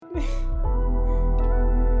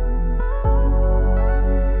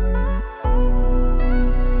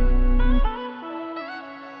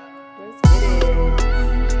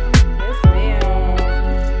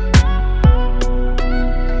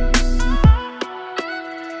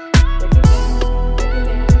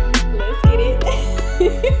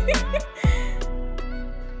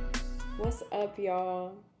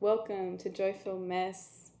y'all? Welcome to Joyful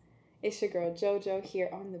Mess. It's your girl JoJo here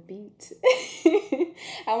on the beat.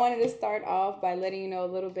 I wanted to start off by letting you know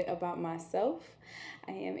a little bit about myself.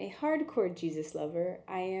 I am a hardcore Jesus lover.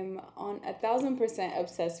 I am on 1,000%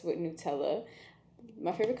 obsessed with Nutella.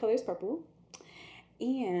 My favorite color is purple.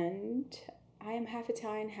 And I am half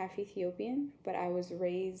Italian, half Ethiopian, but I was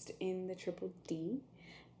raised in the Triple D,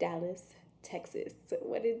 Dallas, Texas.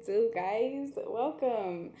 What it do, guys?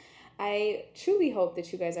 Welcome. I truly hope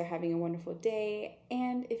that you guys are having a wonderful day.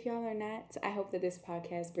 And if y'all are not, I hope that this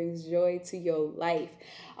podcast brings joy to your life.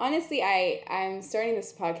 Honestly, I'm starting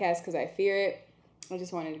this podcast because I fear it. I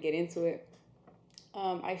just wanted to get into it.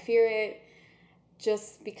 I fear it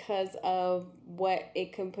just because of what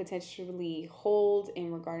it can potentially hold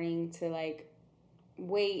in regarding to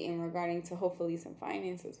weight and regarding to hopefully some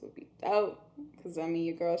finances would be dope. Because I mean,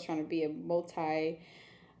 your girl's trying to be a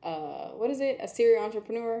a serial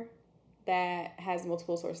entrepreneur that has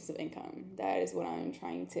multiple sources of income. That is what I'm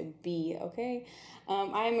trying to be, okay?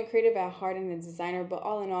 I am a creative at heart and a designer, but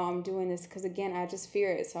all in all, I'm doing this because, again, I just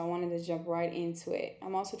fear it, so I wanted to jump right into it.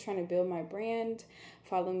 I'm also trying to build my brand.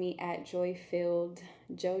 Follow me at Joy-Filled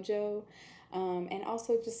JoJo. And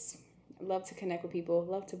also just love to connect with people,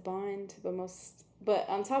 love to bond, but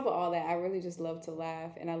on top of all that, I really just love to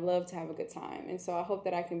laugh, and I love to have a good time. And so I hope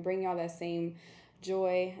that I can bring y'all that same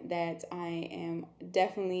joy that I am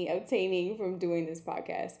definitely obtaining from doing this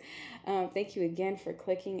podcast. Thank you again for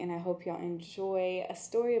clicking, and I hope y'all enjoy a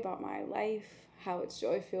story about my life, how it's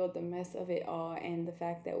joy-filled, the mess of it all, and the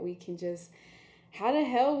fact that we can just, how the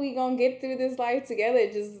hell we gonna get through this life together?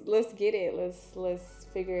 Just let's get it. Let's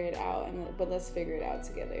figure it out, but let's figure it out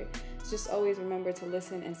together. Just always remember to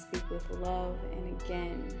listen and speak with love, and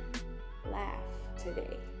again, laugh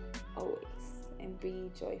today, always, and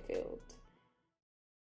be joy-filled.